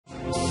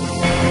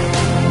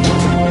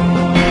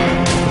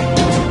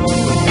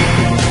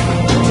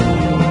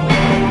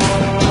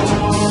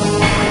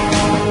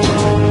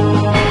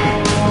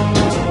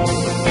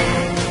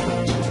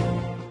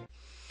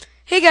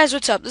guys,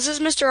 what's up? This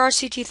is Mr.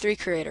 RCT3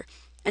 Creator,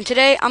 and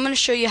today I'm going to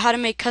show you how to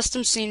make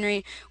custom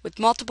scenery with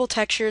multiple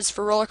textures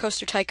for Roller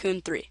Coaster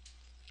Tycoon 3.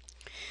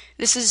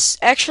 This is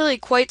actually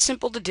quite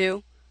simple to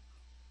do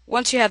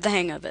once you have the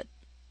hang of it.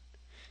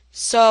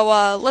 So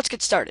let's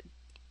get started.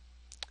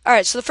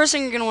 Alright, so the first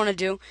thing you're going to want to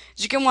do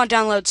is you're going to want to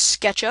download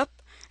SketchUp,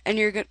 and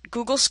you're going to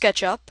Google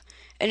SketchUp,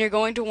 and you're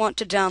going to want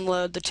to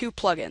download the two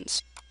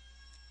plugins.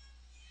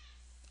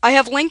 I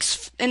have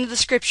links in the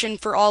description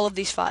for all of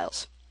these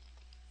files.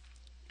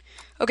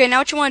 Okay, now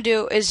what you want to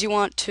do is in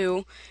order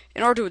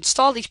to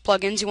install these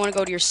plugins, you want to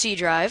go to your C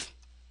drive,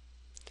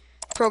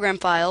 Program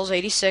Files,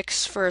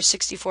 86 for a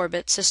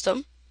 64-bit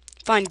system,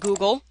 find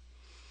Google,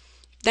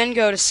 then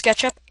go to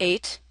SketchUp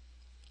 8,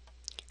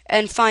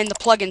 and find the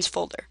plugins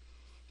folder.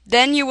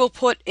 Then you will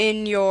put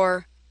in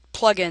your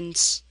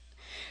plugins.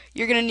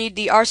 You're going to need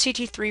the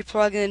RCT3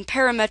 plugin,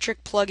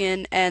 Parametric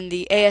plugin, and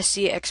the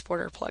ASC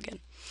exporter plugin.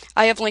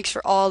 I have links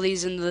for all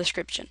these in the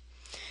description.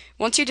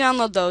 Once you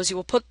download those, you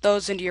will put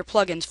those into your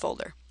plugins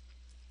folder.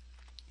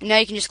 Now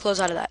you can just close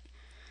out of that.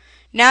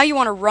 Now you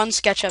want to run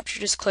SketchUp,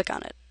 you just click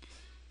on it.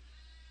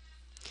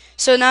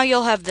 So now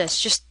you'll have this.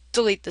 Just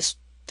delete this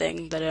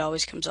thing that it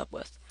always comes up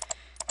with.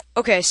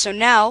 Okay, so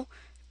now,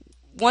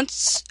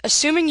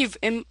 assuming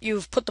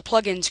you've put the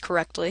plugins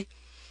correctly,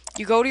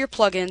 you go to your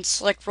plugins,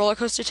 select Roller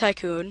Coaster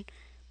Tycoon,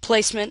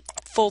 Placement,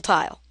 Full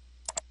Tile.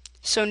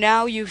 So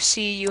now you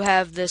see you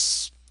have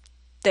this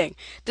thing.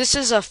 This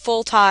is a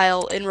full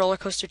tile in Roller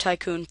Coaster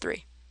Tycoon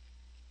 3.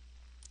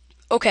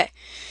 Okay,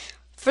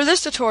 for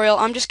this tutorial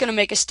I'm just going to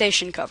make a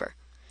station cover.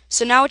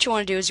 So now what you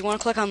want to do is you want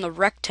to click on the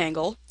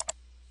rectangle,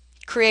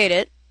 create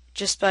it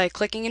just by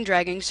clicking and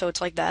dragging so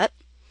it's like that,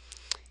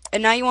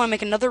 and now you want to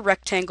make another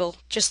rectangle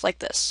just like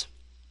this.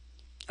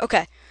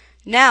 Okay,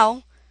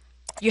 now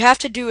you have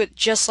to do it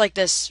just like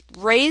this.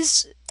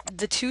 Raise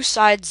the two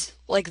sides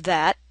like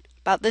that,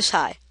 about this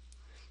high,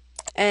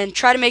 and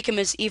try to make them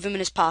as even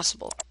as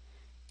possible.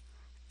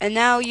 And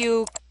now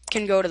you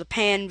can go to the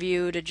pan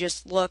view to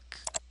just look.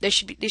 They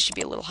should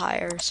be a little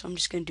higher, so I'm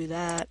just going to do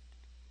that.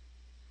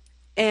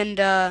 And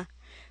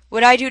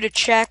what I do to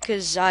check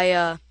is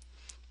I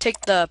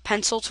take the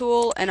pencil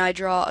tool and I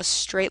draw a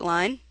straight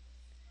line.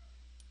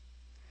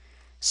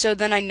 So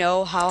then I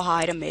know how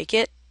high to make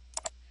it.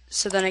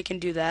 So then I can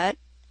do that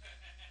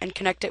and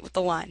connect it with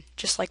the line,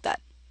 just like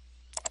that.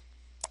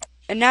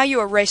 And now you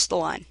erase the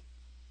line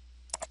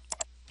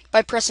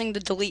by pressing the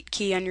delete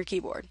key on your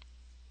keyboard.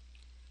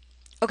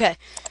 Okay,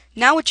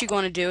 now what you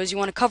want to do is you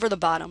want to cover the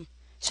bottom.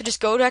 So just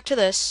go back to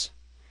this,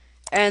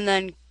 and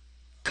then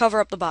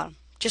cover up the bottom,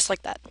 just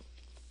like that.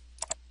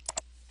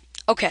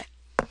 Okay,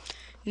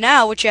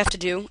 now what you have to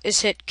do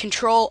is hit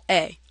Control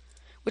A,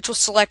 which will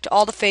select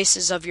all the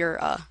faces of your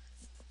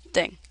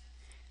thing.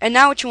 And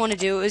now what you want to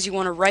do is you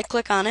want to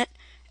right-click on it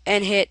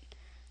and hit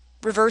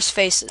Reverse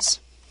Faces.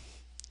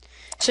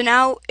 So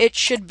now it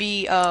should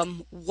be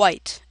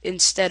white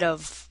instead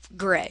of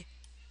gray.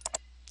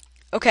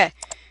 Okay,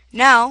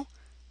 now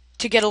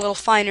to get a little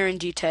finer in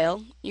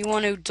detail, you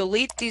want to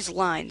delete these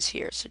lines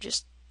here. So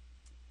just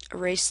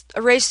erase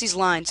these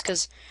lines,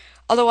 because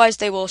otherwise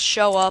they will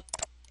show up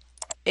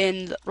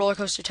in the Roller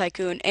Coaster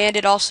Tycoon, and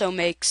it also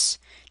makes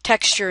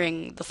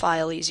texturing the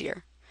file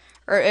easier.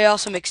 Or it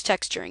also makes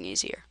texturing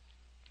easier.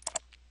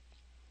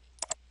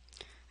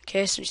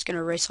 Okay, so I'm just going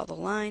to erase all the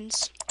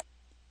lines.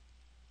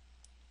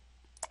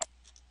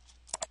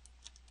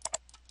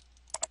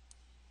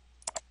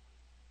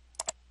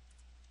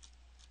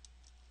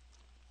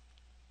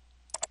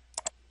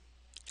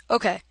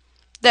 Okay,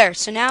 there,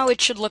 so now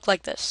it should look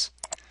like this.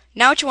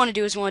 Now what you want to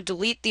do is you want to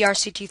delete the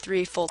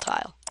RCT3 full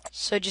tile.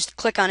 So just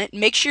click on it.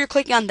 Make sure you're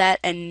clicking on that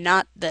and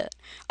not the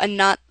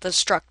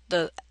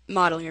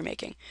model you're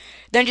making.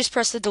 Then just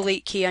press the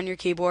delete key on your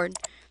keyboard,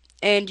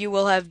 and you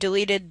will have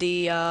deleted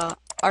the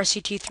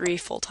RCT3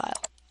 full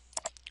tile.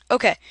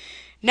 Okay,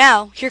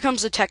 now here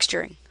comes the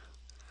texturing.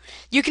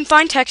 You can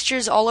find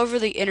textures all over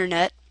the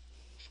internet.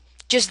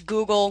 Just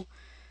Google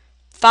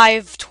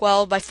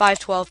 512 by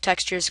 512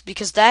 textures,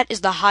 because that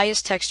is the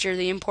highest texture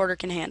the importer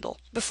can handle.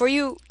 Before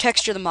you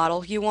texture the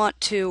model, you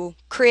want to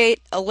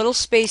create a little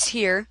space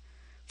here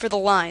for the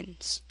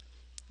lines,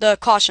 the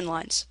caution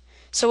lines.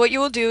 So what you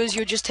will do is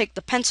you just take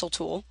the pencil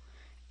tool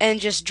and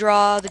just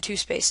draw the two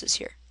spaces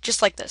here,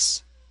 just like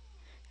this.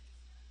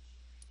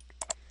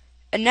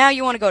 And now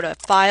you want to go to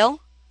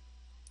File,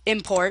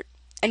 Import,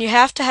 and you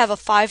have to have a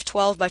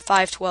 512 by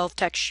 512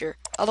 texture,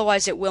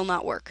 otherwise it will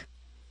not work.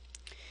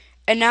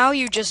 And now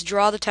you just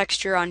draw the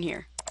texture on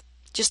here,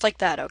 just like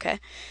that,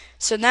 okay?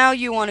 So now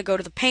you want to go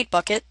to the paint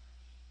bucket,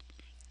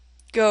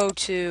 go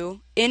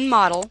to In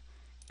Model,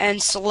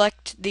 and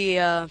select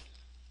the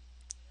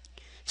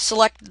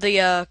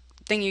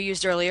thing you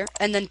used earlier,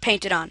 and then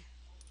paint it on.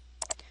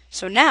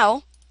 So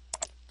now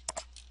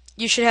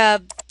you should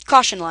have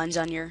caution lines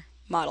on your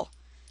model.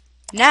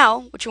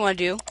 Now what you want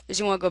to do is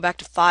you want to go back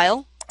to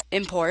File,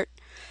 Import,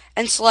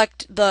 and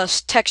select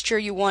the texture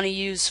you want to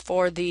use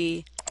for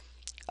the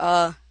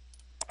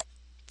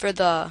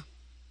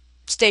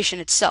station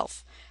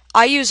itself.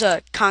 I use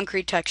a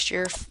concrete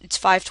texture. It's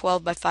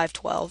 512 by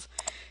 512.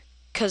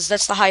 because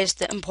that's the highest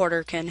the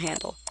importer can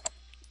handle.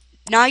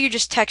 Now you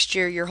just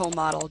texture your whole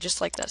model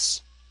just like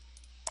this.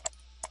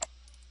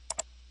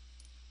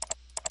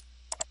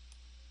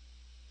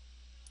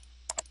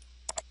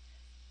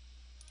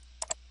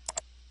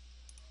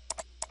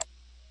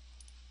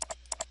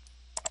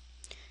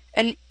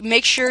 And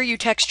make sure you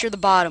texture the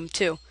bottom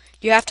too.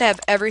 You have to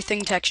have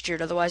everything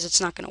textured, otherwise it's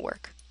not going to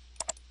work.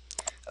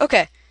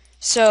 Okay,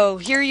 so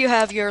here you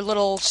have your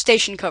little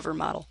station cover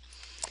model.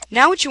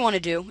 Now what you want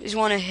to do is you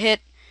want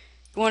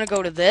to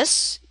go to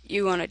this.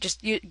 You want to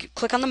you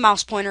click on the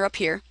mouse pointer up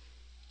here,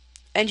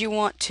 and you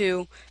want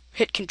to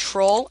hit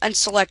Control and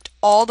select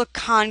all the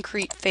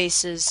concrete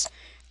faces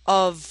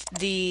of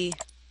the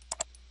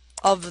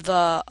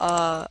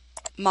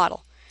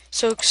model.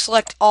 So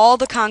select all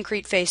the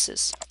concrete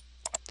faces.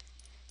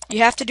 You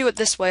have to do it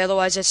this way,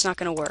 otherwise it's not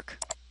going to work.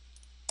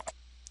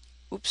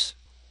 Oops.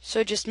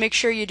 So just make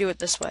sure you do it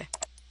this way.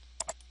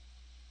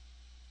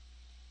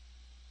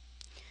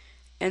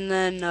 And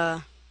then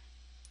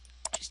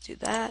just do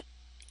that.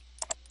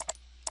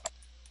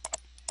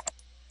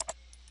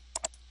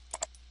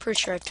 Pretty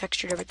sure I've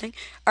textured everything.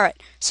 Alright,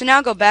 so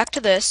now go back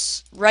to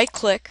this, right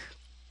click,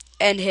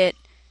 and hit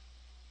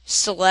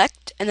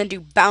Select, and then do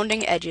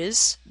Bounding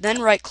Edges,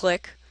 then right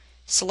click,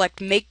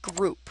 select Make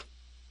Group.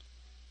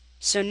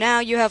 So now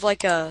you have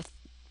like a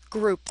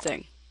group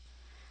thing.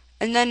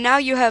 And then now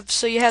you have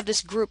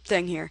this group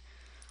thing here.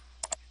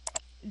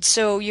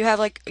 So you have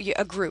like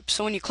a group.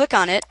 So when you click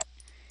on it,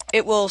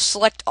 it will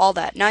select all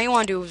that. Now you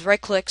want to do is right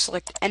click,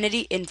 select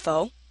Entity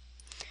Info,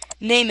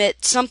 name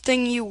it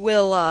something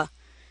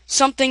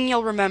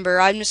you'll remember.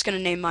 I'm just going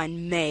to name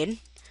mine Main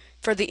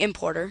for the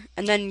importer.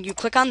 And then you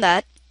click on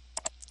that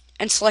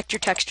and select your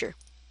texture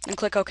and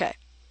click OK.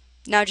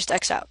 Now just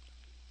X out.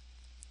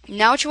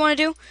 Now what you want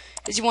to do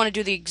is you want to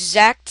do the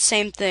exact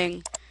same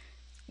thing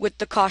with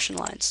the caution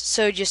lines.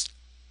 So just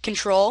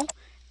Control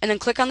and then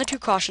click on the two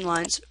caution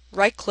lines,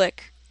 right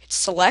click, hit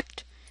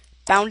Select,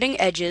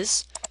 Bounding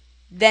Edges,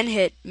 then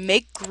hit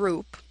Make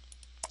Group,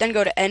 then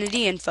go to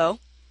Entity Info,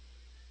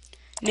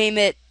 name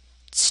it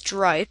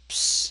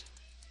Stripes,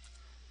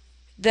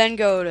 then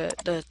go to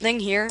the thing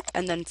here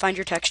and then find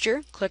your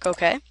texture, click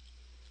OK,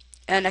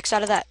 and X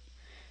out of that.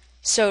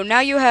 So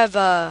now you have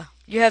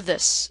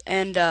this,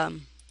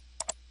 and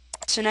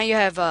so now you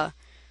have a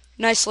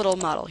nice little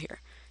model here.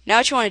 Now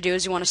what you want to do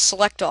is you want to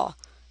select all.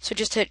 So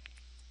just hit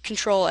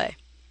Control A.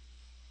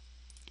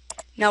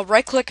 Now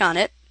right click on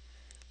it,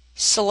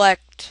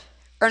 select,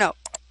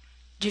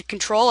 do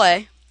Control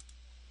A,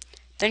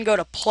 then go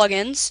to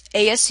Plugins,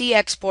 ASC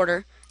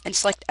Exporter, and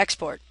select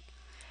Export.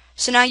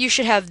 So now you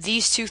should have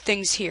these two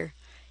things here.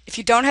 If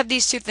you don't have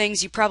these two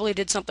things, you probably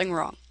did something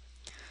wrong.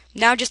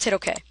 Now just hit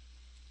OK.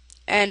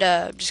 And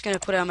I'm just going to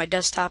put it on my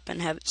desktop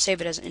and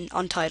save it as an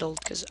untitled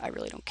because I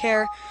really don't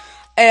care.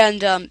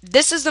 And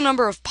this is the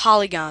number of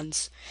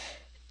polygons.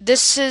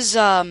 This is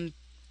normal.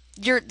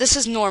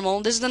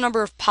 This is the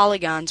number of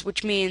polygons,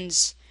 which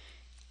means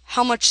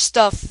how much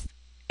stuff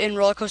in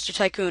Roller Coaster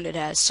Tycoon it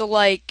has. So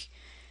like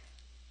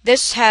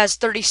this has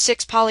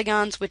 36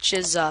 polygons, which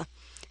is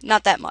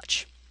not that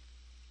much.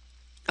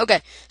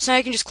 Okay, so now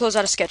you can just close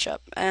out of SketchUp.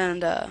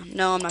 And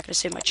no, I'm not going to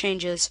save my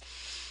changes.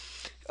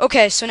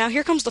 Okay, so now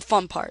here comes the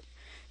fun part.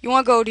 You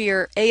want to go to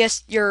your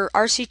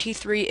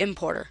RCT3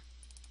 importer.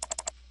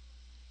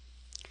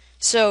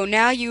 So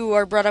now you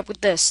are brought up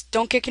with this.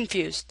 Don't get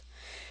confused.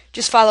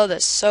 Just follow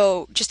this.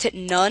 So just hit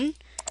None.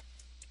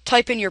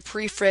 Type in your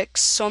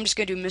prefix. So I'm just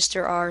going to do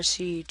Mr.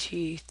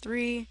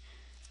 RCT3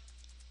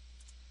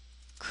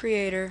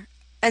 Creator.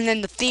 And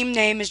then the theme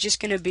name is just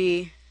going to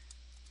be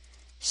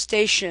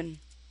Station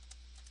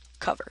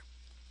Cover.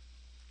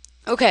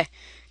 Okay,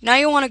 now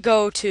you want to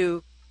go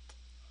to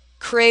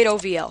Create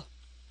OVL.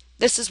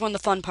 This is when the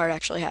fun part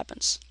actually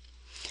happens.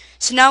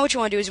 So now what you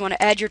want to do is you want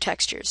to add your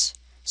textures.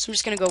 So I'm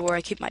just going to go where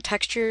I keep my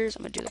textures.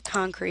 I'm going to do the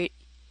concrete.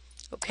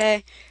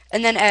 Okay.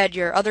 And then add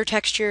your other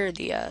texture,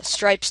 the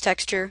stripes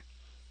texture,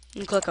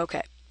 and click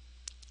OK.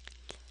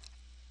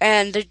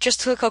 And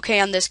just click OK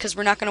on this because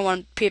we're not going to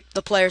want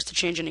the players to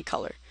change any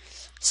color.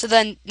 So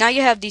then now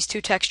you have these two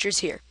textures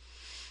here.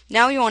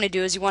 Now what you want to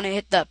do is you want to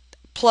hit the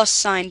plus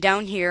sign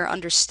down here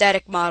under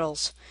Static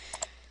Models.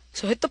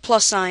 So hit the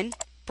plus sign.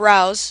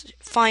 Browse,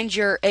 find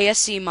your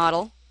ASC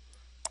model.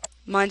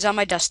 Mine's on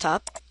my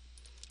desktop.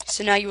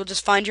 So now you will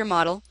just find your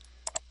model.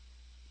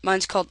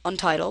 Mine's called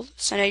Untitled.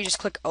 So now you just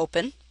click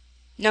Open.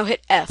 Now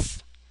hit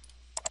F.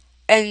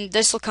 And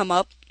this will come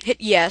up. Hit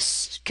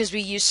Yes, because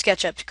we use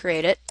SketchUp to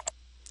create it.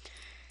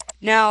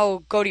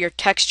 Now go to your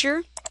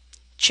texture.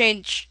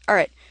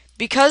 Alright,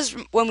 because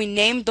when we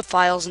named the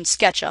files in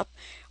SketchUp,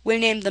 we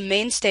named the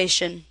main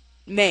station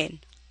Main.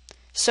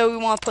 So we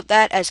want to put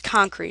that as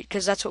concrete,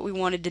 because that's what we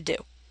wanted to do.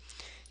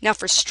 Now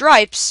for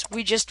stripes,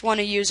 we just want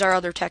to use our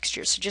other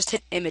textures, so just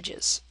hit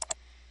Images,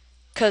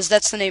 because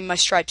that's the name of my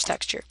stripes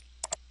texture.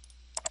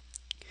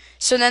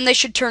 So then they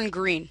should turn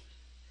green,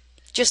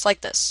 just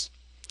like this.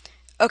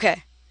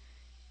 Okay,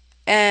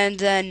 and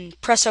then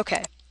press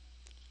OK.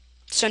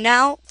 So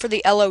now for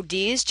the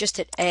LODs, just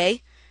hit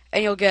A,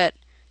 and you'll get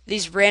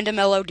these random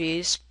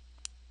LODs.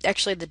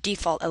 actually the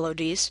default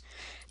LODs.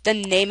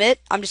 Then name it.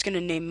 I'm just going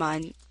to name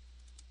mine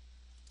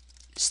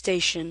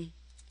station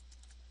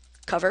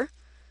cover,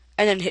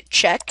 and then hit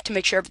check to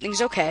make sure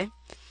everything's okay.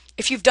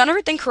 If you've done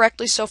everything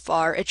correctly so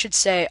far, it should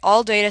say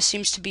all data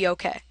seems to be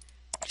okay.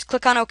 Just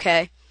click on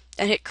OK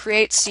and hit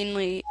create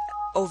scenery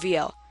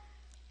OVL.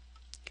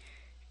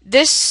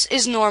 This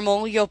is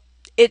normal.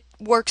 It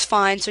works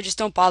fine, so just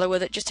don't bother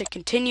with it. Just hit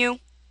continue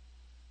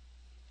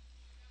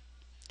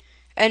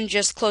and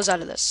just close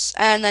out of this,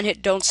 and then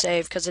hit don't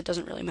save because it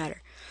doesn't really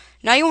matter.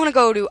 Now you want to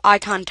go to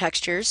icon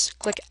textures,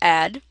 click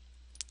add,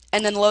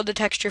 and then load the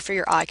texture for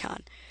your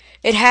icon.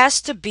 It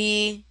has to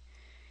be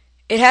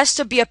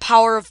a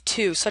power of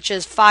 2, such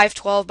as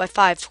 512 by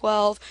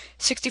 512,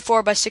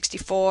 64 by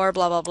 64,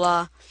 blah blah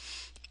blah.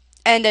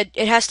 And it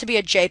has to be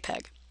a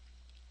JPEG.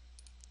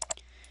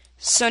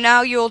 So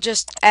now you'll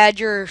just add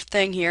your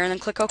thing here and then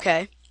click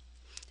OK.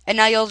 And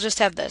now you'll just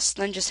have this,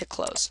 then just hit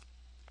close.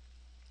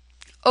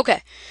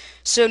 Okay,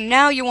 so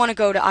now you want to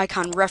go to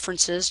icon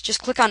references, just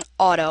click on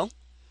auto.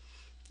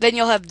 Then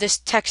you'll have this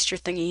texture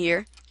thingy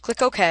here.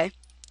 Click OK,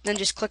 then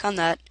just click on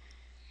that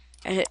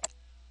and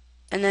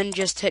then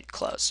just hit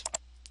close.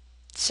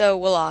 So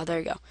voila, there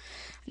you go.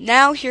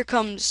 Now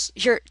go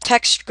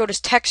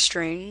to text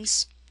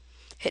strings,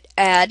 hit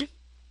add,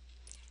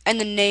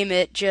 and then name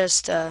it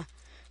just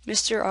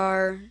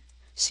Mr.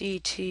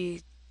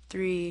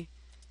 RCT3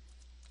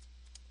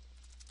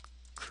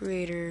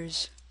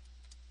 creators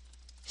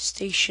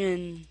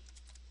station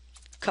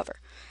cover,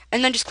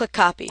 and then just click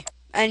copy,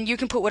 and you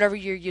can put whatever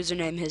your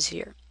username is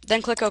here.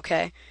 Then click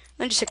OK,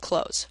 then just hit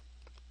close.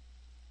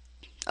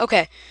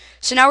 Okay,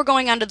 so now we're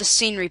going on to the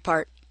scenery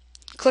part.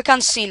 Click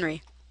on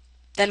scenery,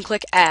 then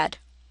click add.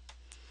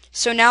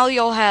 So now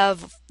you'll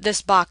have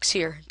this box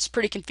here. It's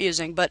pretty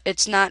confusing, but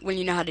it's not when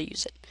you know how to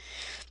use it.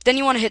 Then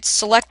you want to hit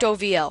select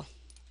OVL.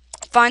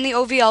 Find the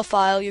OVL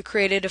file you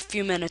created a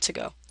few minutes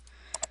ago.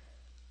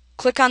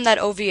 Click on that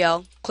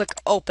OVL, click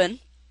open,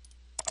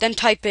 then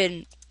type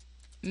in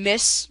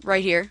miss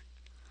right here.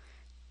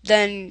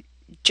 Then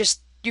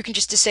you can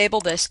just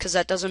disable this because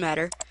that doesn't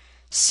matter.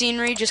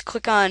 Scenery, just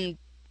click on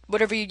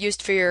whatever you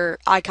used for your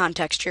icon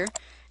texture.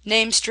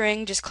 Name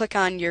string, just click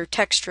on your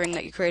text string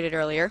that you created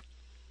earlier.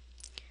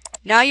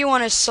 Now you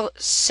want to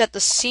set the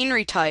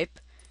scenery type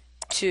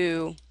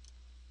to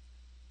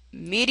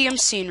medium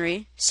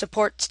scenery,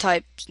 support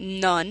type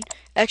none,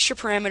 extra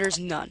parameters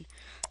none.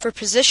 For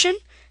position,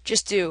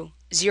 just do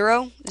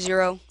 0,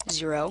 0,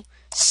 0,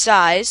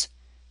 size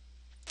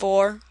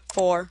 4,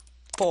 4,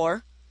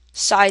 4,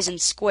 size in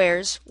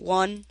squares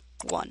 1,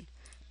 1.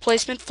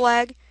 Placement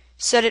flag,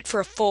 set it for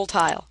a full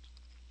tile.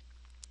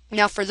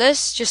 Now for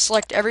this, just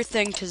select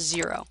everything to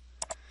 0.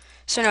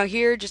 So now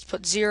here, just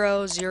put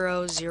 0,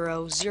 0,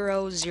 0,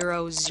 0,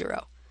 0,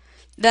 0.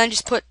 Then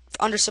just put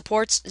under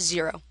supports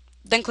 0.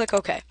 Then click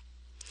OK.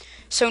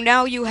 So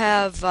now you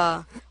have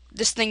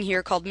this thing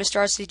here called Mr.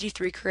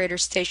 RCT3 Creator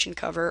Station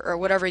Cover, or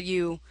whatever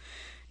you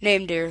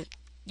named your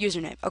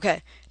username.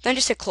 Okay, then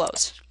just hit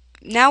close.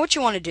 Now what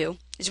you want to do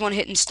is you want to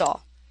hit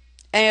install.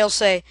 And it'll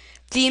say,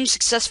 theme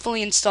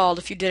successfully installed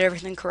if you did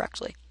everything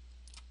correctly.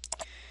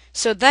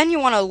 So then you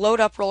want to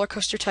load up Roller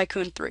Coaster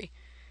Tycoon 3.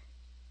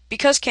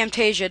 Because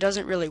Camtasia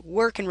doesn't really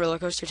work in Roller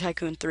Coaster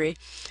Tycoon 3,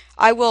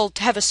 I will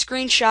have a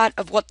screenshot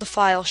of what the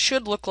file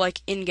should look like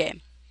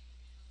in-game.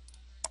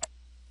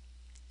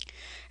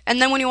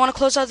 And then when you want to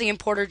close out the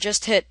importer,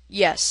 just hit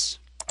yes.